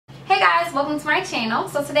guys, welcome to my channel.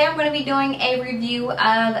 So today I'm going to be doing a review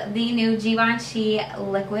of the new Givenchy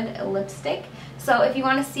liquid lipstick. So if you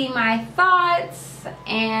want to see my thoughts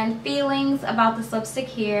and feelings about this lipstick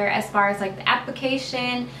here, as far as like the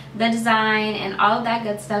application, the design, and all of that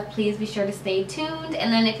good stuff, please be sure to stay tuned.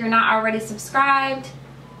 And then if you're not already subscribed,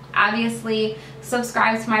 obviously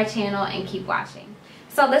subscribe to my channel and keep watching.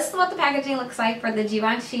 So this is what the packaging looks like for the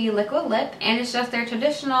Givenchy liquid lip, and it's just their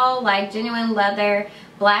traditional like genuine leather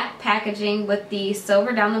black packaging with the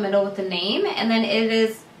silver down the middle with the name, and then it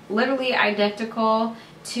is literally identical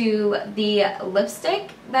to the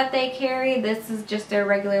lipstick that they carry. This is just their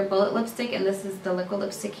regular bullet lipstick and this is the liquid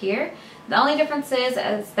lipstick here. The only difference is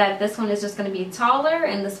that this one is just going to be taller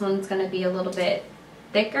and this one's going to be a little bit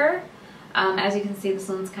thicker. As you can see, this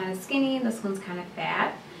one's kind of skinny, this one's kind of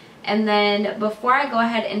fat. And then before I go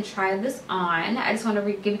ahead and try this on, I just want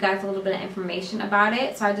to give you guys a little bit of information about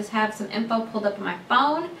it. So I just have some info pulled up on my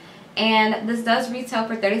phone, and this does retail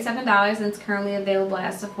for $37 and it's currently available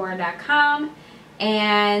at Sephora.com,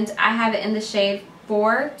 and I have it in the shade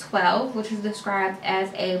 412, which is described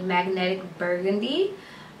as a magnetic burgundy,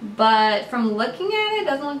 but from looking at it, it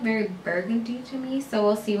doesn't look very burgundy to me, so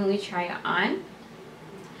we'll see when we try it on.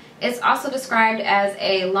 It's also described as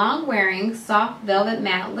a long-wearing, soft velvet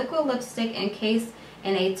matte liquid lipstick encased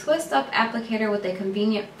in a twist-up applicator with a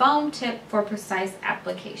convenient foam tip for precise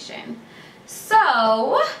application.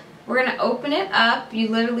 So, we're going to open it up. You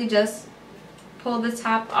literally just pull the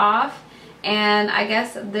top off, and I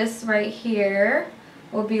guess this right here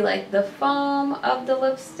will be like the foam of the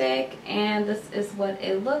lipstick, and this is what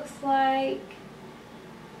it looks like.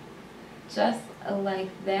 Just like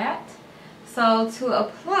that. So to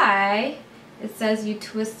apply, it says you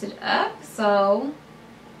twist it up, so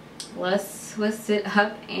let's twist it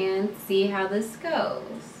up and see how this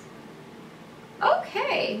goes.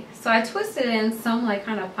 Okay, so I twisted it and some like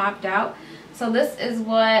kind of popped out. So this is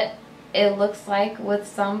what it looks like with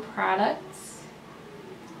some products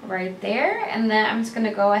right there, and then I'm just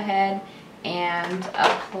gonna go ahead and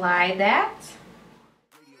apply that.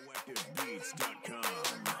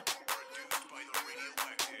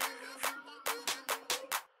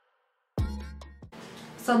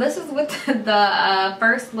 So this is with the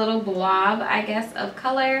first little blob, I guess, of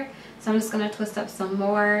color. So I'm just going to twist up some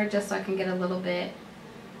more just so I can get a little bit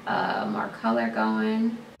more color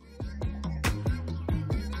going.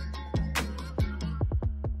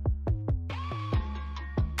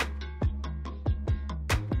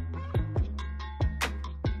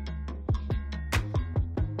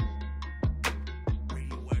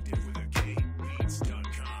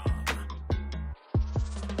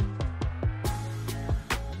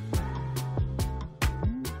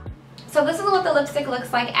 So this is what the lipstick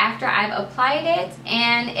looks like after I've applied it,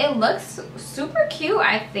 and it looks super cute,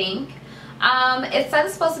 I think. It says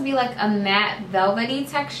it's supposed to be like a matte velvety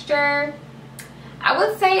texture. I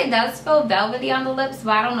would say it does feel velvety on the lips,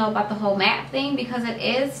 but I don't know about the whole matte thing because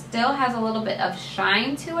it still has a little bit of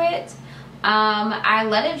shine to it. I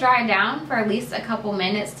let it dry down for at least a couple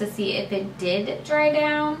minutes to see if it did dry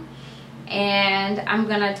down, and I'm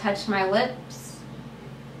gonna touch my lips,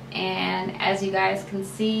 and as you guys can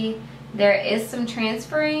see, there is some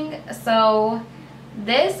transferring. So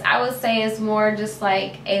this, I would say, is more just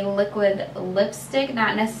like a liquid lipstick,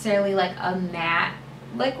 not necessarily like a matte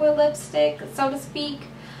liquid lipstick, so to speak.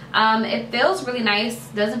 It feels really nice,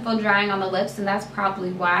 doesn't feel drying on the lips, and that's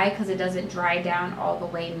probably why, because it doesn't dry down all the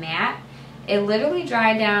way matte. It literally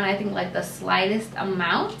dried down, I think, like the slightest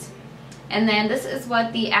amount. And then this is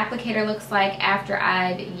what the applicator looks like after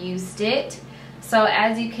I've used it. So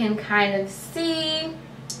as you can kind of see,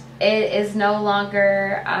 it is no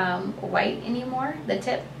longer white anymore. The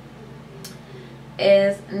tip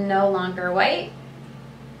is no longer white.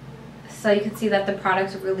 So you can see that the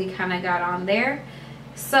product really kind of got on there.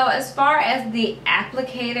 So as far as the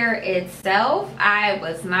applicator itself, I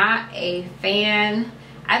was not a fan.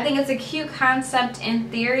 I think it's a cute concept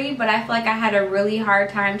in theory, but I feel like I had a really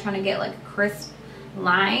hard time trying to get like a crisp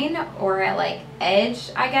line or a like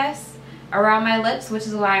edge, I guess, around my lips, which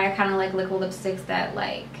is why I kind of like liquid lipsticks that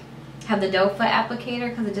like have the doe foot applicator,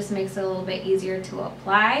 because it just makes it a little bit easier to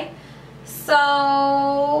apply.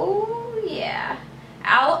 So yeah,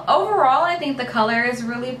 overall I think the color is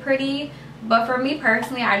really pretty, but for me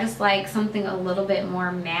personally, I just like something a little bit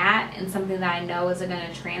more matte and something that I know isn't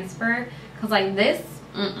going to transfer, because like this,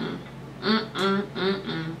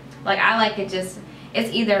 like I like it just,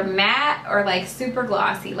 it's either matte or like super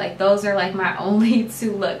glossy. Like those are like my only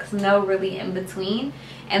two looks, no really in between,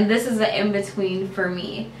 and this is an in between for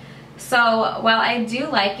me. So while I do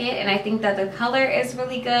like it and I think that the color is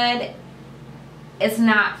really good, it's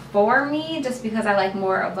not for me, just because I like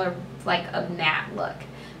more of a matte look.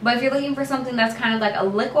 But if you're looking for something that's kind of like a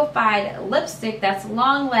liquefied lipstick that's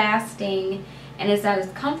long lasting and is as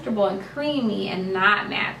comfortable and creamy and not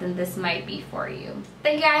matte, then this might be for you.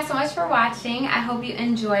 Thank you guys so much for watching. I hope you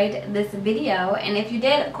enjoyed this video, and if you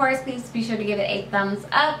did, of course, please be sure to give it a thumbs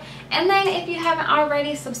up, and then if you haven't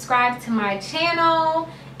already, subscribe to my channel.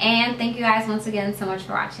 And thank you guys once again so much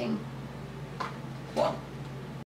for watching.